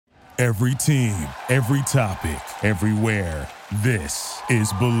Every team, every topic, everywhere. This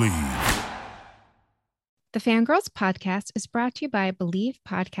is Believe. The Fangirls podcast is brought to you by Believe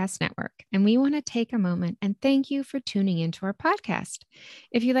Podcast Network, and we want to take a moment and thank you for tuning into our podcast.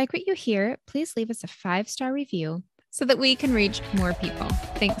 If you like what you hear, please leave us a 5-star review so that we can reach more people.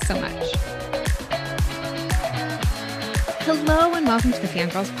 Thanks so much. Hello and welcome to the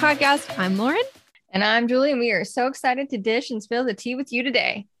Fangirls podcast. I'm Lauren. And I'm Julie, and we are so excited to dish and spill the tea with you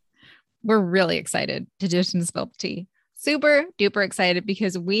today. We're really excited to dish and spill the tea. Super duper excited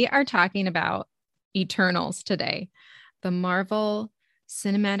because we are talking about Eternals today. The Marvel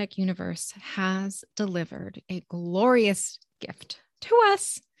Cinematic Universe has delivered a glorious gift to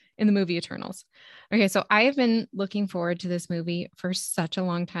us in the movie Eternals. Okay, so I have been looking forward to this movie for such a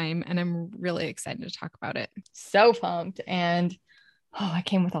long time, and I'm really excited to talk about it. So pumped. And I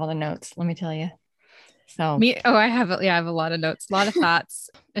came with all the notes, let me tell you. I have a lot of notes, a lot of thoughts.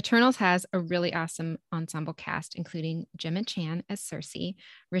 Eternals has a really awesome ensemble cast, including Gemma Chan as Cersei,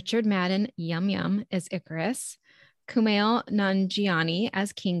 Richard Madden Yum Yum as Icarus, Kumail Nanjiani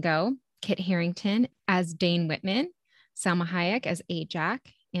as Kingo, Kit Harington as Dane Whitman, Salma Hayek as Ajak,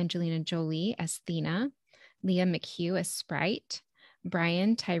 Angelina Jolie as Thena, Leah McHugh as Sprite,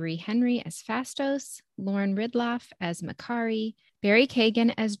 Brian Tyree Henry as Phastos, Lauren Ridloff as Makari, Barry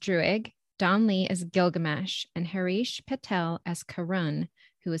Kagan as Druig, Don Lee as Gilgamesh, and Harish Patel as Karun,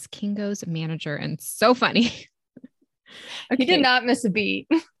 who is Kingo's manager, and so funny. Okay. He did not miss a beat.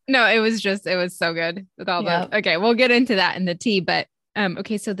 No, it was so good with all the. Okay, we'll get into that in the tea, but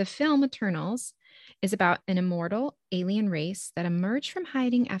so the film Eternals is about an immortal alien race that emerged from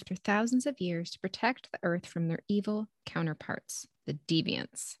hiding after thousands of years to protect the Earth from their evil counterparts, the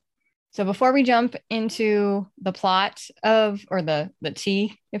Deviants. So before we jump into the plot or the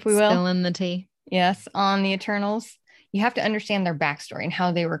tea, if we will. Spilling the tea. Yes, on the Eternals, you have to understand their backstory and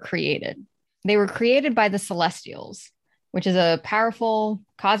how they were created. They were created by the Celestials, which is a powerful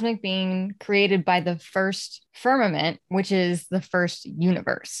cosmic being created by the first firmament, which is the first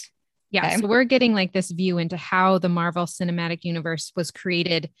universe. Yeah, okay. So we're getting like this view into how the Marvel Cinematic Universe was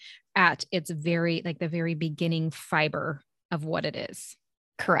created at its the very beginning fiber of what it is.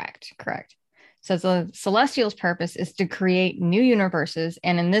 Correct. So the Celestials' purpose is to create new universes,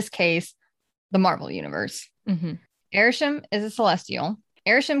 and in this case, the Marvel Universe. Mm-hmm. Arishem is a Celestial.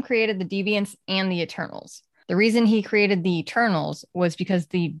 Arishem created the Deviants and the Eternals. The reason he created the Eternals was because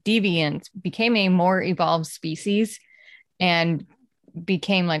the Deviants became a more evolved species and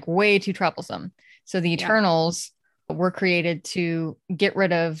became like way too troublesome. So the Eternals were created to get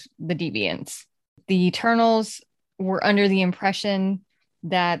rid of the Deviants. The Eternals were under the impression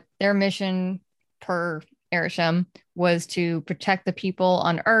that their mission per Arishem was to protect the people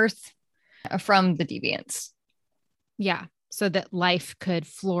on Earth from the Deviants. Yeah, so that life could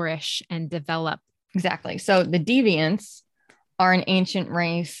flourish and develop. Exactly. So the Deviants are an ancient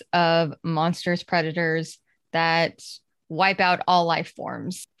race of monstrous predators that wipe out all life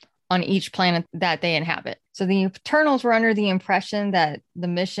forms on each planet that they inhabit. So the Eternals were under the impression that the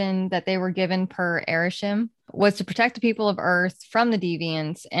mission that they were given per Arishem was to protect the people of Earth from the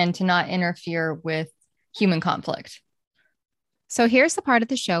Deviants and to not interfere with human conflict. So here's the part of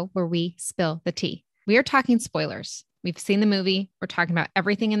the show where we spill the tea. We are talking spoilers. We've seen the movie. We're talking about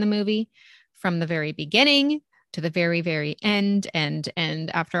everything in the movie from the very beginning to the very, very end and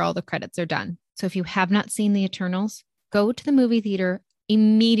after all the credits are done. So if you have not seen the Eternals, go to the movie theater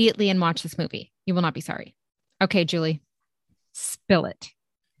immediately and watch this movie. You will not be sorry. Okay, Julie, spill it.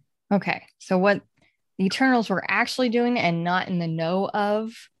 Okay, so what the Eternals were actually doing and not in the know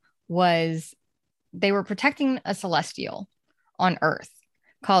of was they were protecting a Celestial on Earth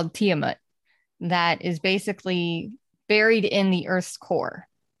called Tiamat that is basically buried in the Earth's core.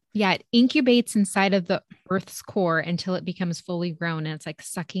 Yeah, it incubates inside of the Earth's core until it becomes fully grown, and it's like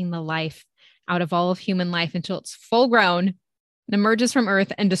sucking the life out of all of human life until it's full grown and emerges from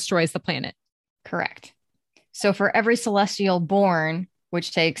Earth and destroys the planet. Correct. So for every Celestial born,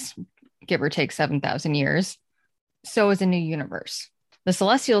 which takes give or take 7,000 years, so is a new universe. The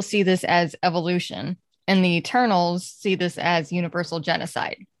Celestials see this as evolution, and the Eternals see this as universal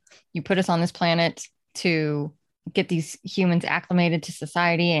genocide. You put us on this planet to get these humans acclimated to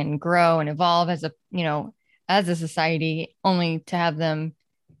society and grow and evolve as a society, only to have them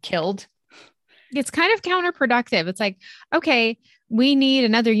killed. It's kind of counterproductive. It's like, okay, we need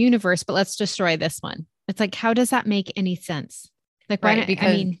another universe, but let's destroy this one. It's like, how does that make any sense? Like, right,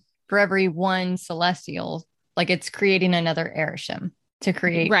 because for every one Celestial, like it's creating another Arishem to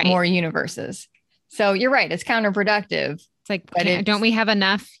create more universes. So you're right. It's counterproductive. It's like, don't we have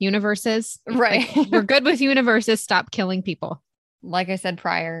enough universes? Right. Like, we're good with universes. Stop killing people. like I said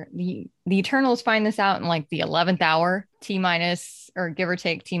prior, the Eternals find this out in like the 11th hour, T minus, or give or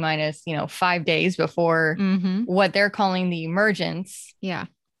take T minus, 5 days before Mm-hmm. what they're calling the emergence Yeah.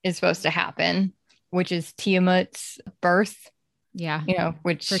 is supposed to happen, which is Tiamat's birth, Yeah.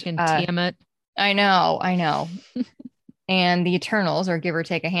 which Freaking Tiamat. I know. And the Eternals, or give or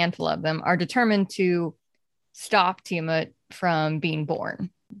take a handful of them, are determined to stop Tiamat from being born.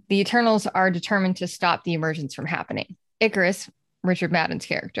 The Eternals are determined to stop the emergence from happening. Icarus, Richard Madden's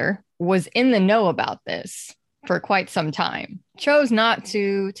character, was in the know about this for quite some time. Chose not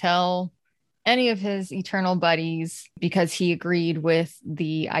to tell any of his Eternal buddies because he agreed with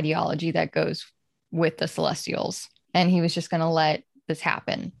the ideology that goes with the Celestials. And he was just going to let this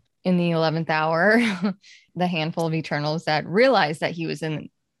happen. In the 11th hour, the handful of Eternals that realized that he was in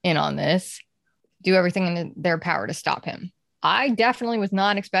on this do everything in their power to stop him. I definitely was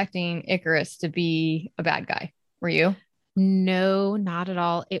not expecting Icarus to be a bad guy. Were you? No, not at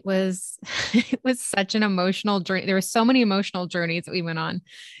all. It was it was such an emotional journey. There were so many emotional journeys that we went on.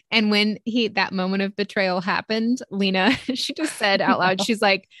 And when that moment of betrayal happened, Lena, she just said out loud, she's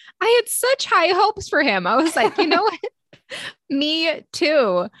like, I had such high hopes for him. I was like, you know what? Me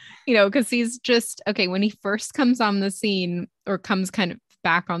too. Because he's just okay. When he first comes on the scene, or comes kind of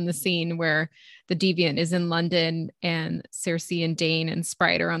back on the scene, where the deviant is in London and Cersei and Dane and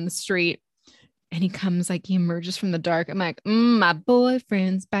Sprite are on the street, and he emerges from the dark. I'm like, my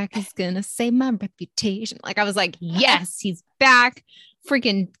boyfriend's back. He's gonna save my reputation. Like, I was like, yes, he's back.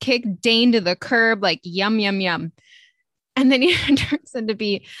 Freaking kick Dane to the curb. Like, yum, yum, yum. And then he turns into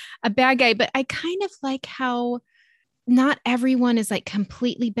be a bad guy. But I kind of like how not everyone is like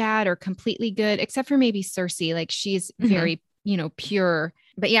completely bad or completely good, except for maybe Cersei. Like, she's very, pure.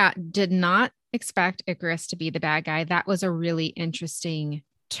 But yeah, did not expect Icarus to be the bad guy. That was a really interesting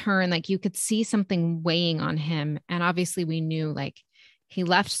turn. Like, you could see something weighing on him. And obviously we knew, like, he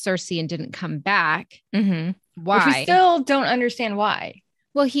left Cersei and didn't come back. Mm-hmm. Why? Which we still don't understand why.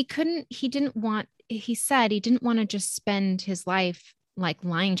 Well, he said he didn't want to just spend his life like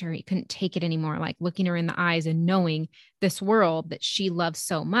lying to her. He couldn't take it anymore. Like, looking her in the eyes and knowing this world that she loves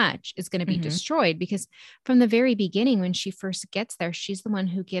so much is going to be destroyed, because from the very beginning, when she first gets there, she's the one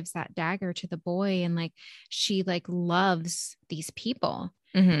who gives that dagger to the boy. And like, she like loves these people.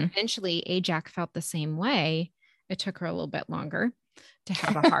 Eventually Ajax felt the same way. It took her a little bit longer to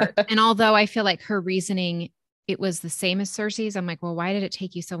have a heart. And although I feel like her reasoning, it was the same as Cersei's, I'm like, well, why did it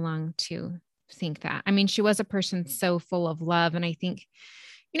take you so long to think that? I mean, she was a person so full of love. And I think,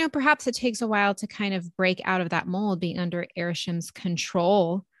 perhaps it takes a while to kind of break out of that mold, being under Arisham's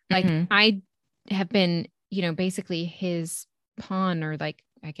control. Like, I have been, basically his pawn, or like,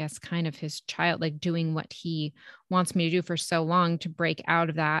 I guess kind of his child, like doing what he wants me to do for so long. To break out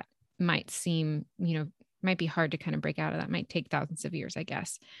of that might seem, might be hard to kind of break out of that. Might take thousands of years, I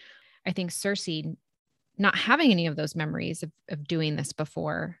guess. I think Cersei, not having any of those memories of doing this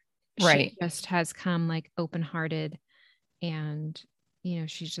before, right, she just has come like open-hearted, and,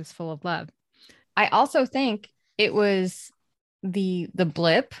 she's just full of love. I also think it was the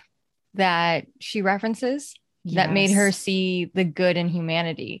blip that she references that made her see the good in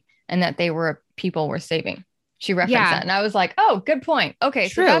humanity, and that they were people worth saving. She referenced that. And I was like, oh, good point. Okay.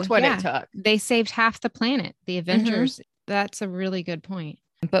 True. So that's what it took. They saved half the planet, the Avengers. That's a really good point.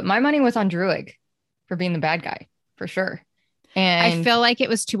 But my money was on Druig for being the bad guy, for sure. And I feel like it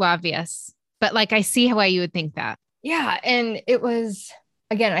was too obvious, but like, I see why you would think that. Yeah. And it was,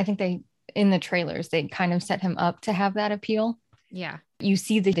 again, I think in the trailers, they kind of set him up to have that appeal. Yeah. You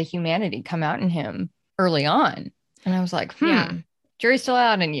see the humanity come out in him early on. And I was like, jury's still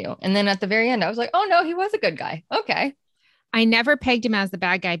out in you. And then at the very end, I was like, oh no, he was a good guy. Okay. I never pegged him as the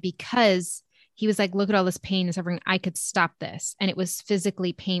bad guy, because he was like, look at all this pain and suffering. I could stop this. And it was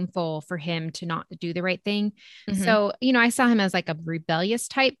physically painful for him to not do the right thing. So, I saw him as like a rebellious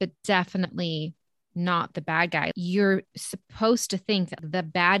type, but definitely not the bad guy. You're supposed to think that the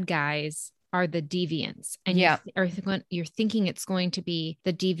bad guys are the deviants. And you're thinking it's going to be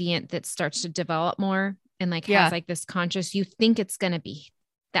the deviant that starts to develop more and like has like this conscious, you think it's going to be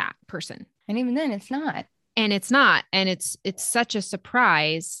that person. And even then it's not. And it's not. And it's such a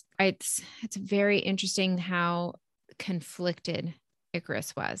surprise. It's very interesting how conflicted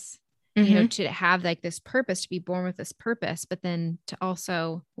Icarus was, to have like this purpose, to be born with this purpose, but then to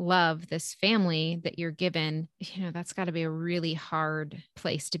also love this family that you're given, that's got to be a really hard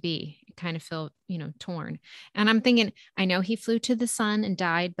place to be. You kind of feel, torn. And I'm thinking, I know he flew to the sun and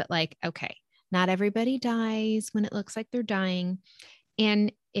died, but like, okay, not everybody dies when it looks like they're dying.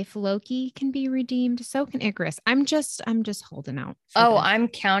 And if Loki can be redeemed, so can Icarus. I'm just holding out. I'm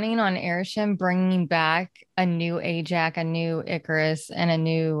counting on Arishem bringing back a new Ajax, a new Icarus, and a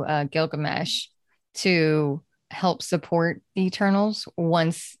new Gilgamesh to help support the Eternals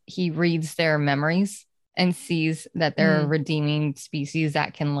once he reads their memories and sees that they're a redeeming species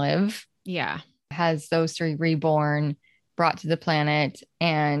that can live. Yeah. Has those three reborn, brought to the planet,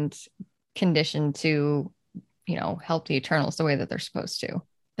 and conditioned to, help the Eternals the way that they're supposed to.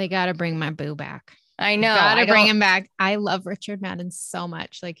 They got to bring my boo back. I know. Gotta bring him back. I love Richard Madden so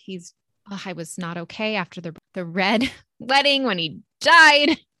much. Like I was not okay after the red wedding when he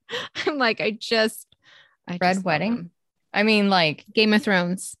died. I'm like, I just Red wedding. I mean, like Game of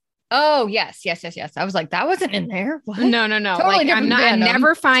Thrones. Oh, yes. I was like, that wasn't in there. What? No. Totally like, I'm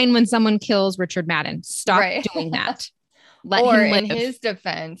never fine when someone kills Richard Madden. Stop doing that. Let him live. In his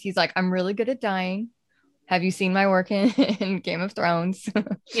defense, he's like, I'm really good at dying. Have you seen my work in Game of Thrones?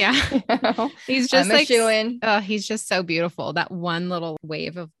 Yeah. He's just he's just so beautiful. That one little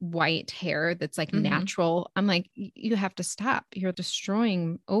wave of white hair that's like natural. I'm like, you have to stop. You're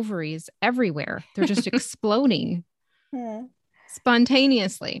destroying ovaries everywhere. They're just exploding. Yeah.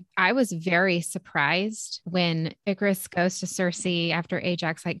 Spontaneously. I was very surprised when Icarus goes to Cersei after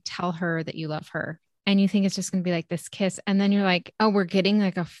Ajax, like, tell her that you love her. And you think it's just going to be like this kiss. And then you're like, oh, we're getting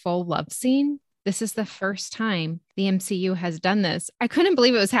like a full love scene. This is the first time the MCU has done this. I couldn't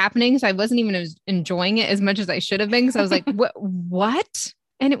believe it was happening. So I wasn't even enjoying it as much as I should have been. Because I was like, what?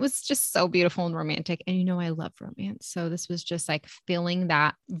 And it was just so beautiful and romantic. And I love romance. So this was just like filling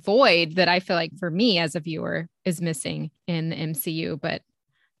that void that I feel like for me as a viewer is missing in the MCU. But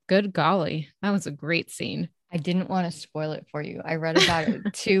good golly, that was a great scene. I didn't want to spoil it for you. I read about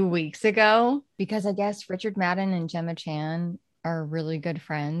it 2 weeks ago because I guess Richard Madden and Gemma Chan are really good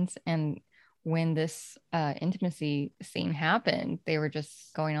friends. And when this intimacy scene happened, they were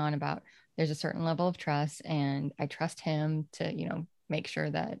just going on about there's a certain level of trust and I trust him to, make sure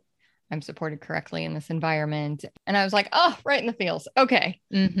that I'm supported correctly in this environment. And I was like, oh, right in the feels. Okay.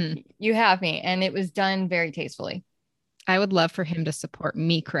 You have me. And it was done very tastefully. I would love for him to support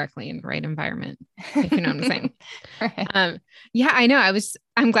me correctly in the right environment, if you know what I'm saying. Right. Yeah, I know.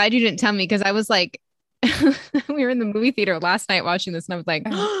 I'm glad you didn't tell me because I was like, we were in the movie theater last night watching this and I was like,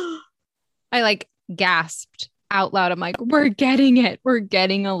 I like gasped out loud. I'm like, we're getting it. We're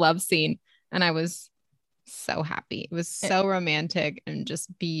getting a love scene. And I was so happy. It was so romantic and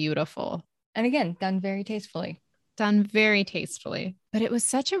just beautiful. And again, done very tastefully. But it was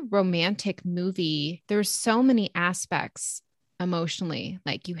such a romantic movie. There's so many aspects emotionally.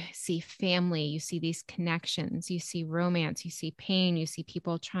 Like you see family, you see these connections, you see romance, you see pain, you see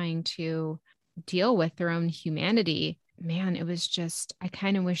people trying to deal with their own humanity. Man, it was just, I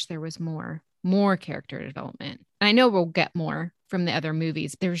kind of wish there was more character development. And I know we'll get more from the other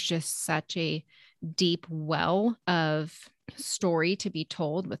movies. There's just such a deep well of story to be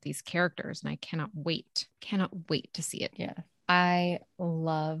told with these characters. And I cannot wait to see it. Yeah. I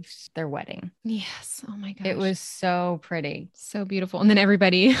loved their wedding. Yes. Oh my gosh. It was so pretty. So beautiful. And then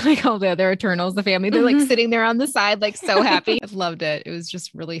everybody, like all the other Eternals, the family, they're like sitting there on the side, like so happy. I loved it. It was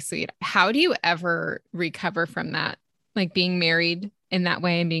just really sweet. How do you ever recover from that? Like being married in that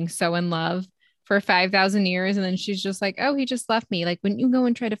way and being so in love for 5,000 years. And then she's just like, oh, he just left me. Like, wouldn't you go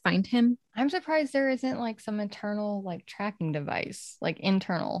and try to find him? I'm surprised there isn't like some internal like tracking device, like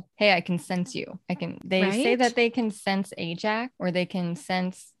internal. Hey, I can sense you. They say that they can sense Ajax or they can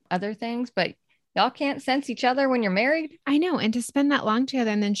sense other things, but y'all can't sense each other when you're married. I know. And to spend that long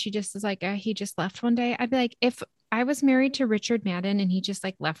together. And then she just is like, he just left one day. I'd be like, if I was married to Richard Madden and he just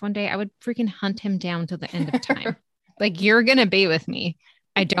like left one day, I would freaking hunt him down till the end of time. Like, you're going to be with me.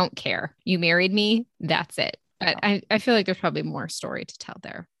 I don't care. You married me. That's it. But I feel like there's probably more story to tell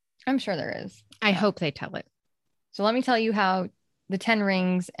there. I'm sure there is. I hope they tell it. So let me tell you how the 10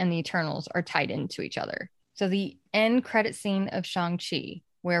 Rings and the Eternals are tied into each other. So the end credit scene of Shang-Chi,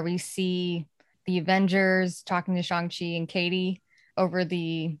 where we see the Avengers talking to Shang-Chi and Katie over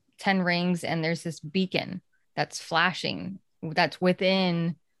the 10 Rings, and there's this beacon that's flashing that's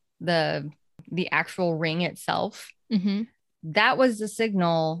within the actual ring itself. Mm-hmm. That was the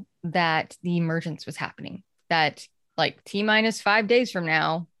signal that the emergence was happening. That like T-minus 5 days from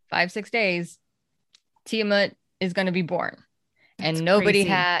now, 5-6 days, Tiamat is going to be born. That's and nobody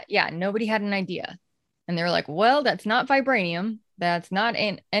had an idea. And they were like, well, that's not vibranium. That's not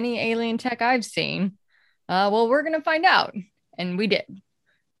any alien tech I've seen. Well, we're going to find out. And we did.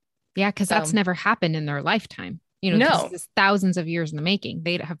 Yeah, because that's never happened in their lifetime. This is thousands of years in the making.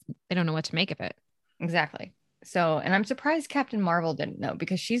 They don't know what to make of it. Exactly. So, and I'm surprised Captain Marvel didn't know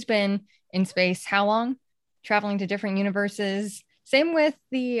because she's been in space how long? Traveling to different universes, Same with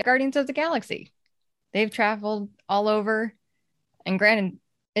the Guardians of the Galaxy. They've traveled all over. And granted,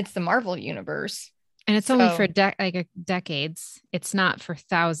 it's the Marvel universe. And it's So- only for decades. It's not for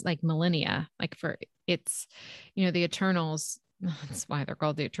thousands, like millennia. Like for it's, the Eternals. That's why they're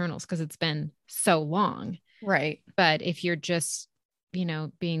called the Eternals, because it's been so long. Right. But if you're just,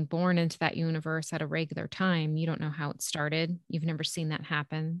 being born into that universe at a regular time, you don't know how it started. You've never seen that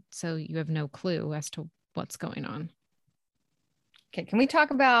happen. So you have no clue as to what's going on. Okay. Can we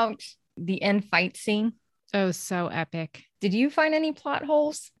talk about the end fight scene? Oh, so epic. Did you find any plot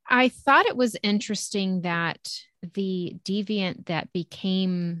holes? I thought it was interesting that the deviant that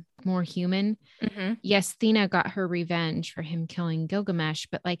became more human, yes, Thena got her revenge for him killing Gilgamesh,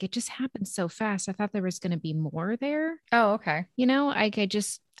 but like it just happened so fast. I thought there was going to be more there. Oh, okay.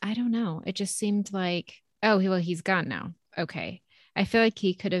 I don't know. It just seemed like, oh, well, he's gone now. Okay. I feel like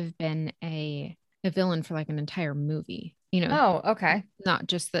he could have been a villain for like an entire movie. Oh, okay. Not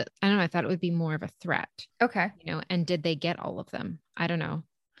just that. I don't know. I thought it would be more of a threat. Okay. And did they get all of them? I don't know.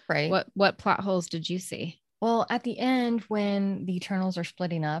 Right. What plot holes did you see? Well, at the end, when the Eternals are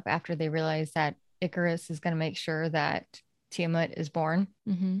splitting up after they realize that Icarus is going to make sure that Tiamat is born,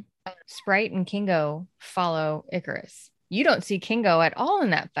 Sprite and Kingo follow Icarus. You don't see Kingo at all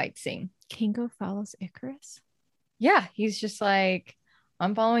in that fight scene. Kingo follows Icarus? Yeah, he's just like,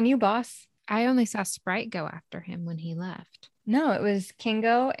 I'm following you, boss. I only saw Sprite go after him when he left. No, it was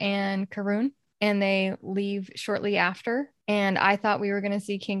Kingo and Karun, and they leave shortly after. And I thought we were going to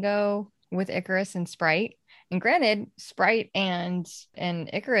see Kingo with Icarus and Sprite. And granted, Sprite and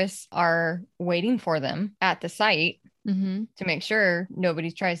Icarus are waiting for them at the site to make sure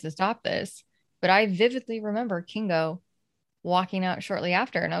nobody tries to stop this. But I vividly remember Kingo walking out shortly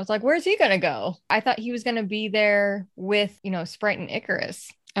after. And I was like, where's he going to go? I thought he was going to be there with, Sprite and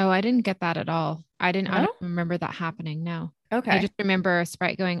Icarus. Oh, I didn't get that at all. I No? don't remember that happening. No. Okay. I just remember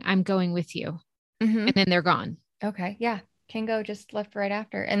Sprite going, I'm going with you. And then they're gone. Okay. Yeah. Kingo just left right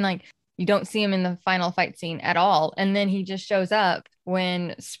after. And like, you don't see him in the final fight scene at all. And then he just shows up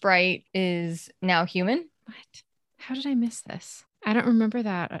when Sprite is now human. What? How did I miss this? I don't remember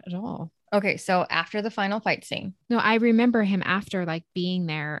that at all. Okay. So after the final fight scene. No, I remember him after like being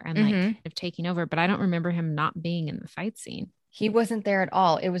there and like kind Mhm. of taking over, but I don't remember him not being in the fight scene. He wasn't there at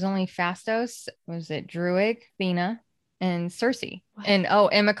all. It was only Phastos, was it Druig, Thena, and Cersei. What? And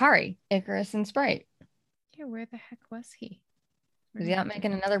Makari, Icarus and Sprite. Yeah, where the heck was he? Was he out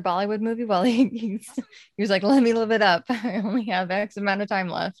making another Bollywood movie? Well, he was like, let me live it up. I only have X amount of time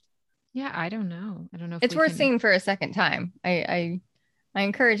left. Yeah, I don't know. I don't know if It's we worth can- seeing for a second time. I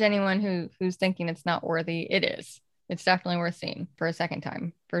encourage anyone who's thinking it's not worthy. It is. It's definitely worth seeing for a second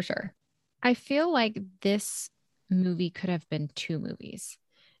time, for sure. I feel like this movie could have been 2 movies.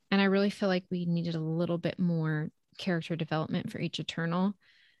 And I really feel like we needed a little bit more character development for each Eternal.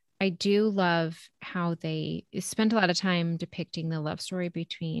 I do love how they spent a lot of time depicting the love story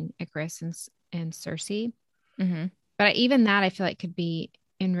between Icarus and Cersei. But even that I feel like could be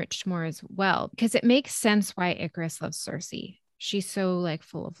enriched more as well, because it makes sense why Icarus loves Cersei. She's so like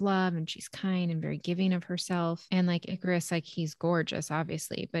full of love and she's kind and very giving of herself. And like Icarus, like he's gorgeous,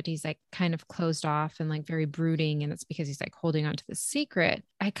 obviously, but he's like kind of closed off and like very brooding. And it's because he's like holding on to the secret.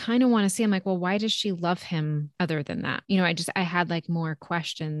 I kind of want to see, I'm like, well, why does she love him other than that? I had like more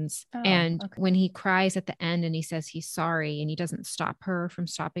questions. And when he cries at the end and he says he's sorry and he doesn't stop her from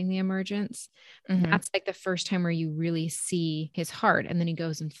stopping the emergence, that's like the first time where you really see his heart. And then he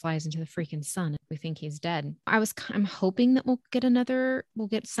goes and flies into the freaking sun. We think he's dead. I'm hoping that we'll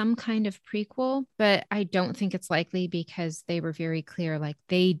get some kind of prequel, but I don't think it's likely because they were very clear, like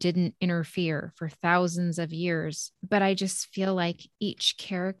they didn't interfere for thousands of years. But I just feel like each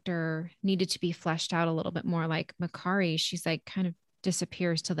character needed to be fleshed out a little bit more. Like Makari, she's like kind of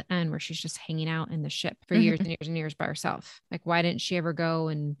disappears till the end where she's just hanging out in the ship for years and years and years by herself. Like, why didn't she ever go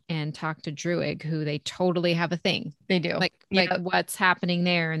and talk to Druig, who they totally have a thing? They do. Like what's happening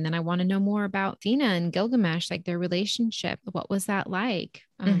there? And then I want to know more about Thena and Gilgamesh, like their relationship. What was that like?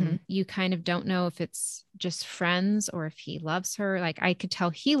 You kind of don't know if it's just friends or if he loves her. Like I could tell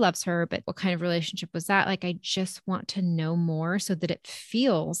he loves her, but what kind of relationship was that? Like, I just want to know more so that it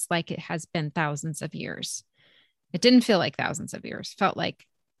feels like it has been thousands of years. It didn't feel like thousands of years. Felt like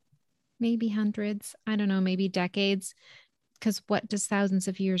maybe hundreds. I don't know, maybe decades. Because what does thousands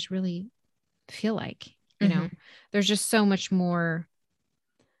of years really feel like? You know, there's just so much more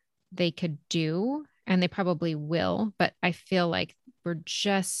they could do, and they probably will. But I feel like we're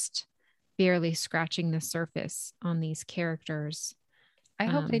just barely scratching the surface on these characters. I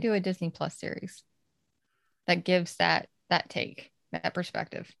hope they do a Disney Plus series that gives that take, that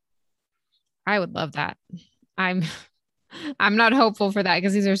perspective. I would love that. I'm I'm not hopeful for that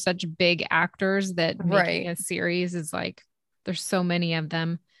because these are such big actors that making Right. a series is like, there's so many of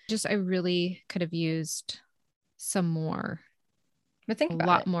them. I really could have used some more, But think a about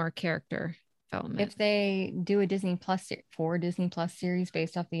lot it. more character development. If they do a Disney Plus series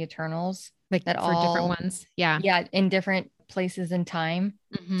based off the Eternals, Like that for different all, ones. Yeah. yeah, in different places in time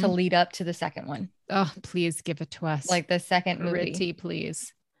to Mhm. lead up to the second one, Oh, please give it to us. like the second movie. Pretty,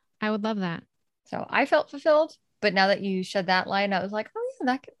 please. I would love that. So I felt fulfilled. But now that you shed that light, I was like, oh, yeah,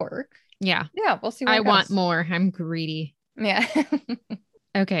 that could work. Yeah. Yeah, we'll see where I it want goes. more. I'm greedy. Yeah.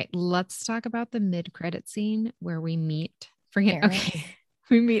 Okay, let's talk about the mid-credit scene where we meet. Forget. Eros. Okay,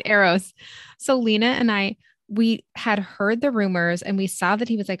 we meet Eros. So Lena and I, we had heard the rumors and we saw that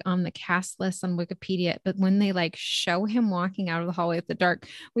he was like on the cast list on Wikipedia. But when they like show him walking out of the hallway at the dark,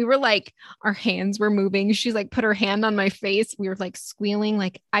 we were like, our hands were moving. She's like put her hand on my face. We were like squealing,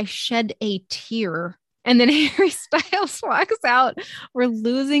 like I shed a tear. And then Harry Styles walks out. We're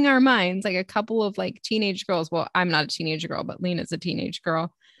losing our minds, like a couple of like teenage girls. Well, I'm not a teenage girl, but Lena's a teenage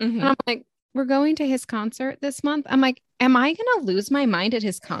girl. And I'm like, we're going to his concert this month. I'm like, am I going to lose my mind at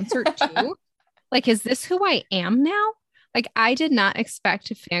his concert too? Like, is this who I am now? Like, I did not expect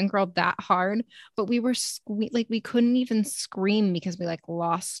to fangirl that hard, but we were like, we couldn't even scream because we like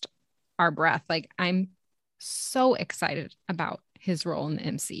lost our breath. Like, I'm so excited about his role in the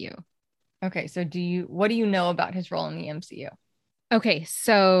MCU. Okay, so what do you know about his role in the MCU? Okay,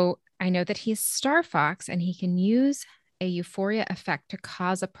 so I know that he's Star Fox and he can use a euphoria effect to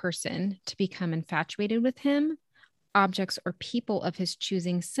cause a person to become infatuated with him, objects, or people of his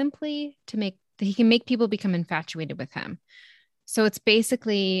choosing simply to make he can make people become infatuated with him. So it's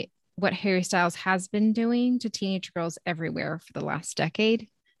basically what Harry Styles has been doing to teenage girls everywhere for the last decade.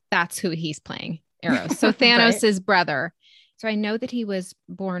 That's who he's playing, Eros. So Thanos' right. brother. So I know that he was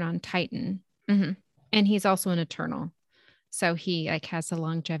born on Titan, and he's also an Eternal. So he like has the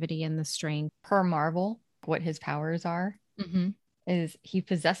longevity and the strength. Per Marvel, what his powers are is he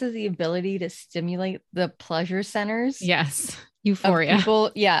possesses the ability to stimulate the pleasure centers. Yes. Euphoria.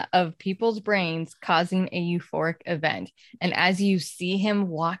 Of people's brains, causing a euphoric event. And as you see him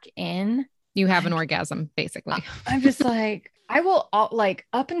walk in, you have an orgasm, basically. I'm just like, I will like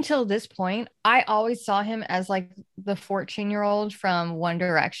up until this point, I always saw him as like the 14-year-old from One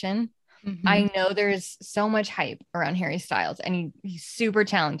Direction. I know there's so much hype around Harry Styles and he's super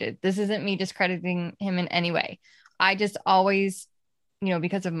talented. This isn't me discrediting him in any way. I just always,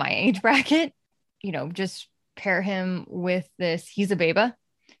 because of my age bracket, just pair him with this. He's a beba.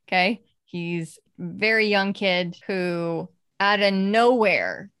 Okay. He's a very young kid who out of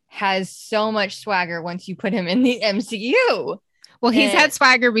nowhere has so much swagger once you put him in the MCU. Well, he's had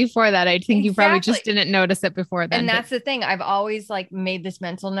swagger before that. I think you probably just didn't notice it before then. And that's the thing. I've always like made this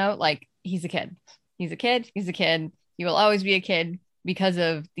mental note, like he's a kid. He's a kid. He's a kid. He will always be a kid because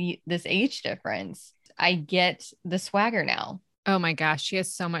of this age difference. I get the swagger now. Oh my gosh, she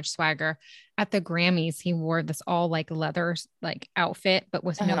has so much swagger. At the Grammys, he wore this all like leather like outfit, but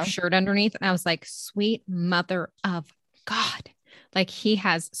with no shirt underneath. And I was like, sweet mother of God. Like he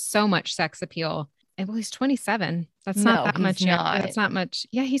has so much sex appeal. Well, he's 27. That's not that much. That's not much.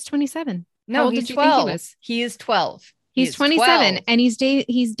 Yeah, he's 27. No, how old he's did you 12. think he was? He is 12. He's 27 12. And he's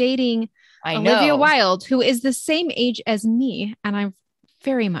dating Olivia Wilde, who is the same age as me. And I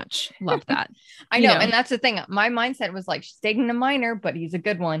very much love that. I know. And that's the thing. My mindset was like, she's dating a minor, but he's a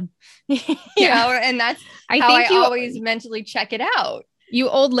good one. And that's how I always mentally check it out. You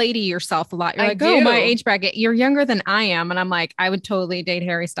old lady yourself a lot. You're like, oh, my age bracket. You're younger than I am. And I'm like, I would totally date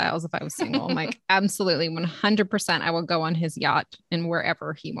Harry Styles if I was single. I'm like, absolutely. 100%. I will go on his yacht and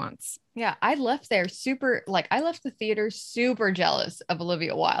wherever he wants. Yeah. I left there I left the theater super jealous of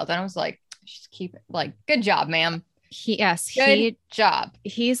Olivia Wilde. And I was like, just keep it like, good job, ma'am. Good job.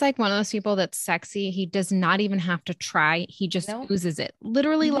 He's like one of those people that's sexy. He does not even have to try. He just oozes it,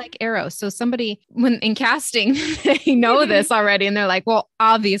 literally like Eros. So somebody when in casting, they know this already. And they're like, well,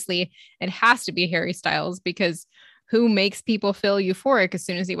 obviously it has to be Harry Styles because who makes people feel euphoric as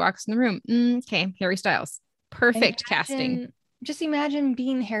soon as he walks in the room? Okay. Harry Styles. Perfect casting. Just imagine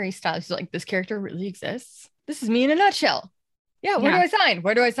being Harry Styles. He's like, this character really exists. This is me in a nutshell. Yeah. Where do I sign?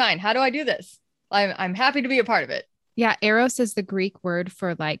 Where do I sign? How do I do this? I'm happy to be a part of it. Yeah, Eros is the Greek word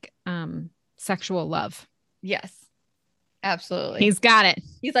for like sexual love. Yes, absolutely. He's got it.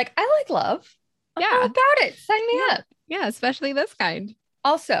 He's like, I like love. I'm all about it. Sign me up. Yeah, especially this kind.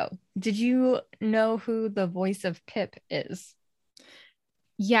 Also, did you know who the voice of Pip is?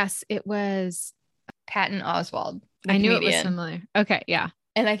 Yes, it was Patton Oswalt. I knew it was similar. Okay, yeah.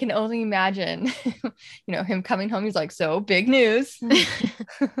 And I can only imagine, him coming home. He's like, so big news.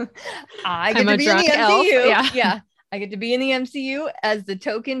 I get to be in the MCU. Yeah. I get to be in the MCU as the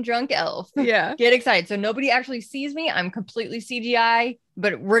token drunk elf. Yeah. Get excited. So nobody actually sees me. I'm completely CGI,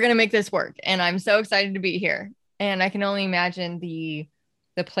 but we're going to make this work. And I'm so excited to be here. And I can only imagine the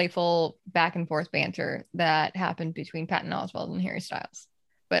playful back and forth banter that happened between Patton Oswalt and Harry Styles.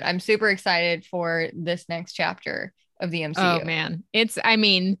 But I'm super excited for this next chapter of the MCU. Oh man.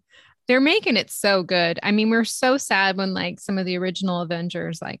 They're making it so good. I mean, we're so sad when like some of the original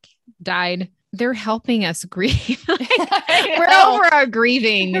Avengers like died. They're helping us grieve. We're over our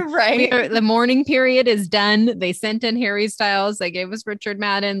grieving. Right. The mourning period is done. They sent in Harry Styles. They gave us Richard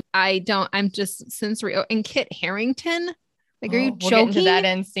Madden. I'm just sensory. Oh, and Kit Harington. Like, are you joking? We'll get into that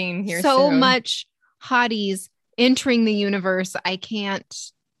end scene here so soon. much hotties entering the universe. I can't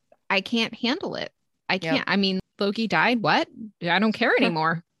handle it. I can't. Yep. I mean, Loki died. What? I don't care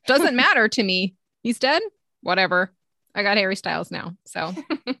anymore. Doesn't matter to me. He's dead. Whatever. I got Harry Styles now. So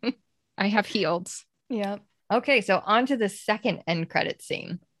I have healed. Yep. Okay. So on to the second end credit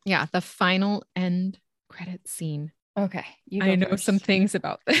scene. Yeah. The final end credit scene. Okay. I know some things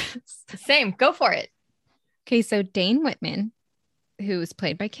about this. Same. Go for it. Okay. So Dane Whitman, who is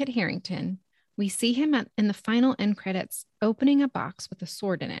played by Kit Harington, we see him in the final end credits opening a box with a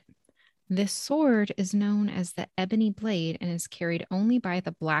sword in it. This sword is known as the Ebony Blade and is carried only by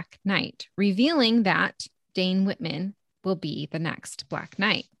the Black Knight, revealing that Dane Whitman will be the next Black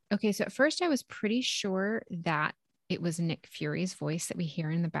Knight. Okay, so at first I was pretty sure that it was Nick Fury's voice that we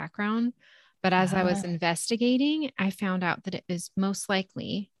hear in the background. But as I was investigating, I found out that it is most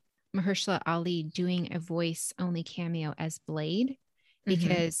likely Mahershala Ali doing a voice-only cameo as Blade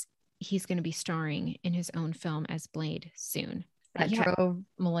because he's going to be starring in his own film as Blade soon. That drove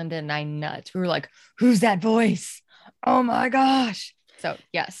Melinda and I nuts. We were like, who's that voice? Oh my gosh. So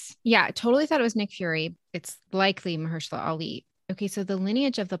yes. Yeah, I totally thought it was Nick Fury. It's likely Mahershala Ali. Okay, so the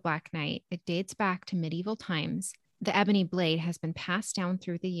lineage of the Black Knight, it dates back to medieval times. The ebony blade has been passed down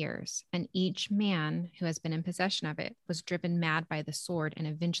through the years, and each man who has been in possession of it was driven mad by the sword and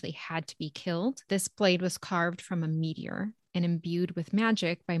eventually had to be killed. This blade was carved from a meteor and imbued with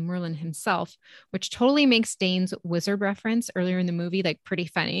magic by Merlin himself, which totally makes Dane's wizard reference earlier in the movie like pretty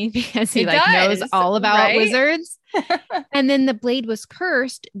funny because he knows all about wizards. And then the blade was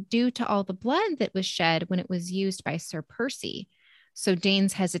cursed due to all the blood that was shed when it was used by Sir Percy. So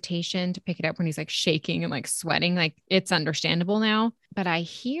Dane's hesitation to pick it up when he's like shaking and like sweating, like it's understandable now. But I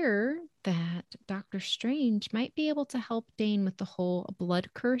hear that Doctor Strange might be able to help Dane with the whole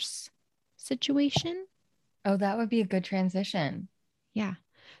blood curse situation. Oh, that would be a good transition. Yeah.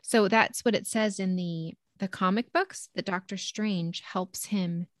 So that's what it says in the comic books, that Doctor Strange helps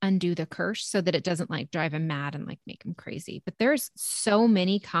him undo the curse so that it doesn't like drive him mad and like make him crazy. But there's so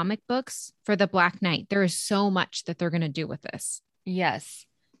many comic books for the Black Knight. There is so much that they're going to do with this. Yes.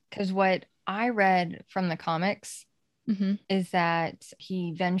 Because what I read from the comics is that he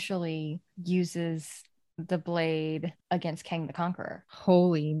eventually uses the blade against Kang the Conqueror.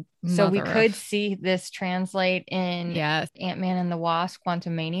 Holy So we could see this translate in Ant-Man and the Wasp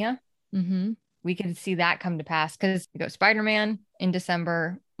Quantumania. We could see that come to pass because we go Spider-Man in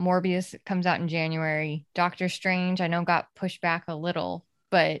December, Morbius comes out in January, Doctor Strange I know got pushed back a little,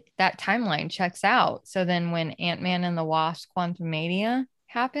 but that timeline checks out. So then when Ant-Man and the Wasp Quantumania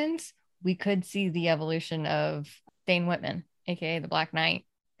happens, we could see the evolution of Dane Whitman, aka the Black Knight,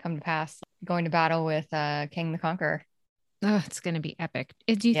 come to pass, going to battle with Kang the Conqueror. Oh, it's going to be epic.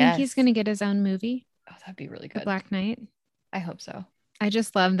 Do you think he's going to get his own movie? Oh, that'd be really good. The Black Knight? I hope so. I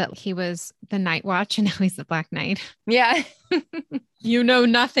just love that he was the Night Watch and now he's the Black Knight. Yeah. You know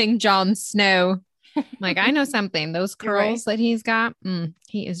nothing, Jon Snow. Like, I know something. Those curls that he's got,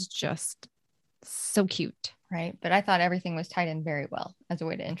 he is just so cute. Right. But I thought everything was tied in very well as a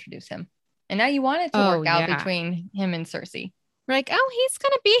way to introduce him. And now you want it to work out between him and Cersei. We're like, oh, he's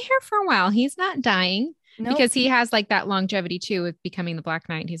going to be here for a while. He's not dying. Nope. Because he has like that longevity too with becoming the Black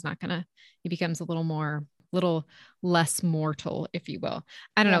Knight. He becomes a little less mortal, if you will.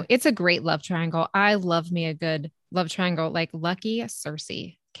 I don't know. It's a great love triangle. I love me a good love triangle, like Lucky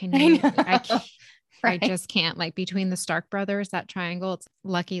Cersei. Can you? I just can't. Like between the Stark brothers, that triangle, it's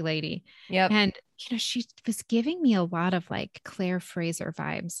Lucky Lady. Yep. And she was giving me a lot of like Claire Fraser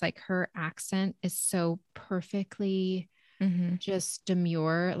vibes. Like her accent is so perfectly just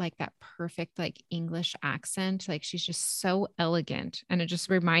demure, like that perfect like English accent. Like she's just so elegant. And it just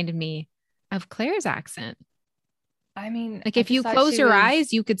reminded me of Claire's accent. I mean, like if you close your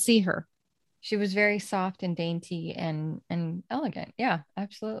eyes, you could see her. She was very soft and dainty and elegant. Yeah,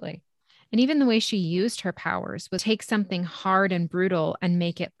 absolutely. And even the way she used her powers was take something hard and brutal and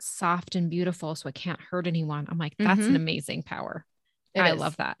make it soft and beautiful so it can't hurt anyone. I'm like, that's an amazing power. I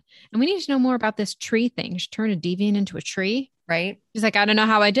love that. And we need to know more about this tree thing. She turned a deviant into a tree. Right. She's like, I don't know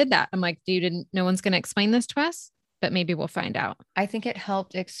how I did that. I'm like, no one's going to explain this to us, but maybe we'll find out. I think it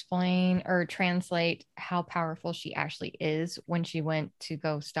helped explain or translate how powerful she actually is when she went to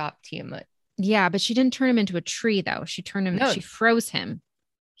go stop Tiamat. Yeah, but she didn't turn him into a tree though. She froze him.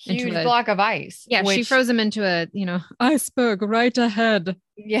 Huge block of ice. Yeah, she froze him into a, iceberg right ahead.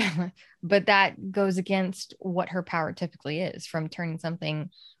 Yeah, but that goes against what her power typically is. From turning something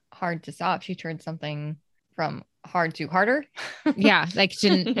hard to soft, she turned something from hard to harder. Yeah, like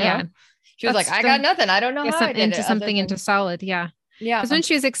didn't. Yeah, she was like, I got nothing. I don't know how I did into something into solid. Yeah. Yeah. Because when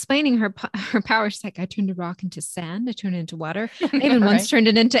she was explaining her power, she's like, I turned a rock into sand. I turned it into water. I even once turned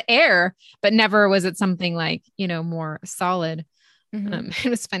it into air, but never was it something like, more solid. It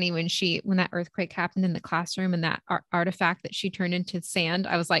was funny when that earthquake happened in the classroom and that artifact that she turned into sand.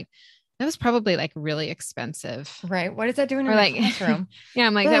 I was like, that was probably like really expensive. Right. What is that doing in the classroom? Yeah.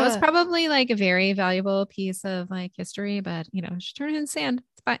 I'm like, that was probably like a very valuable piece of like history, but she turned it into sand.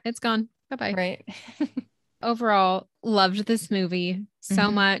 It's gone. Bye-bye. Right. Overall, loved this movie so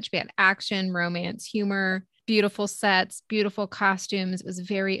much. We had action, romance, humor, beautiful sets, beautiful costumes. It was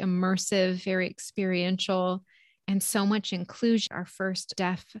very immersive, very experiential, and so much inclusion. Our first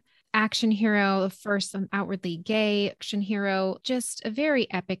deaf action hero, the first outwardly gay action hero, just a very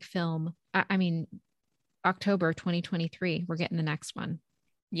epic film. I mean, October 2023, we're getting the next one.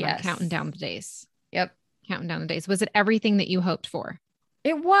 Yes. I'm counting down the days. Yep. Counting down the days. Was it everything that you hoped for?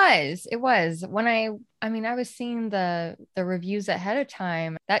 It was. When I was seeing the reviews ahead of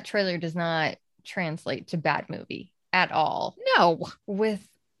time, that trailer does not translate to bad movie at all. No. With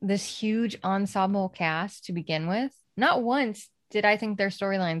this huge ensemble cast to begin with, not once did I think their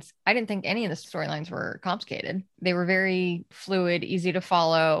storylines, I didn't think any of the storylines were complicated. They were very fluid, easy to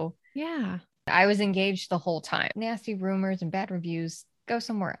follow. Yeah. I was engaged the whole time. Nasty rumors and bad reviews, go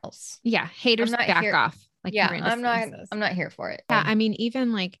somewhere else. Yeah. Haters back off. Like, yeah, I'm not here for it. Yeah, I mean,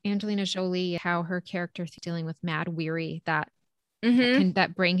 even like Angelina Jolie, how her character dealing with Mad Weary, that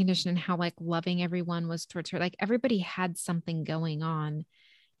brain condition, and how like loving everyone was towards her. Like everybody had something going on,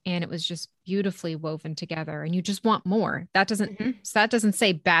 and it was just beautifully woven together. And you just want more. That doesn't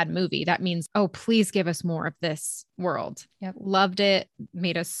say bad movie. That means, oh, please give us more of this world. Yep. Loved it.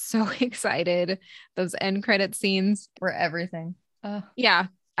 Made us so excited. Those end credit scenes were everything. Yeah.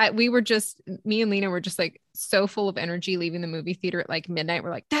 Me and Lena were just like so full of energy leaving the movie theater at like midnight.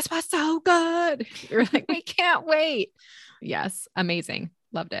 We're like, that's what's so good. We're like, we can't wait. Yes. Amazing.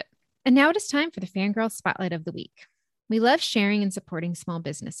 Loved it. And now it is time for the Fangirl Spotlight of the Week. We love sharing and supporting small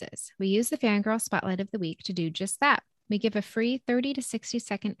businesses. We use the Fangirl Spotlight of the Week to do just that. We give a free 30 to 60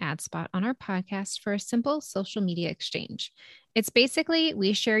 second ad spot on our podcast for a simple social media exchange. It's basically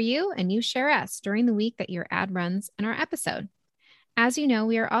we share you and you share us during the week that your ad runs in our episode. As you know,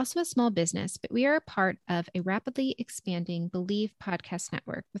 we are also a small business, but we are a part of a rapidly expanding Believe podcast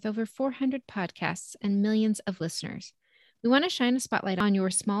network with over 400 podcasts and millions of listeners. We want to shine a spotlight on your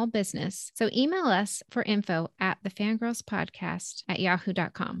small business, so email us for info at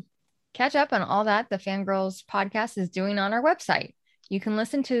thefangirlspodcast@yahoo.com. Catch up on all that the Fangirls podcast is doing on our website. You can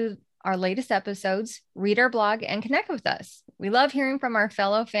listen to our latest episodes, read our blog, and connect with us. We love hearing from our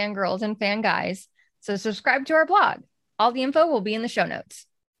fellow fangirls and fan guys, so subscribe to our blog. All the info will be in the show notes.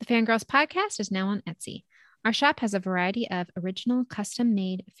 The Fangirls podcast is now on Etsy. Our shop has a variety of original,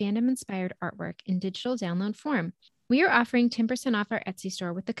 custom-made, fandom-inspired artwork in digital download form. We are offering 10% off our Etsy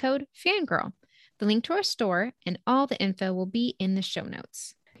store with the code FANGIRL. The link to our store and all the info will be in the show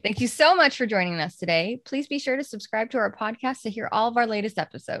notes. Thank you so much for joining us today. Please be sure to subscribe to our podcast to hear all of our latest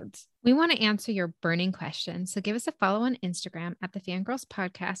episodes. We want to answer your burning questions, so give us a follow on Instagram at the Fangirls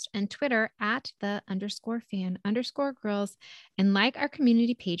Podcast and Twitter at @the_fan_girls, and like our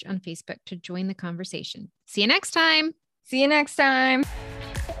community page on Facebook to join the conversation. See you next time. See you next time.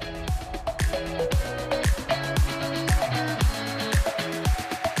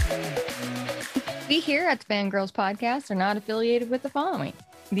 We here at the Fangirls Podcast are not affiliated with the following: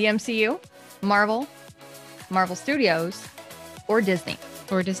 the MCU, Marvel Studios, or Disney.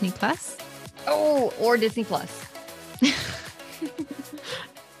 Or Disney Plus. Oh, or Disney Plus.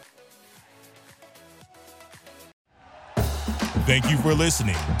 Thank you for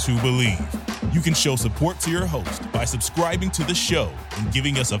listening to Believe. You can show support to your host by subscribing to the show and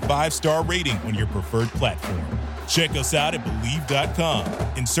giving us a 5-star rating on your preferred platform. Check us out at Believe.com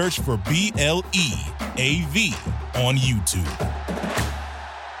and search for BLEAV on YouTube.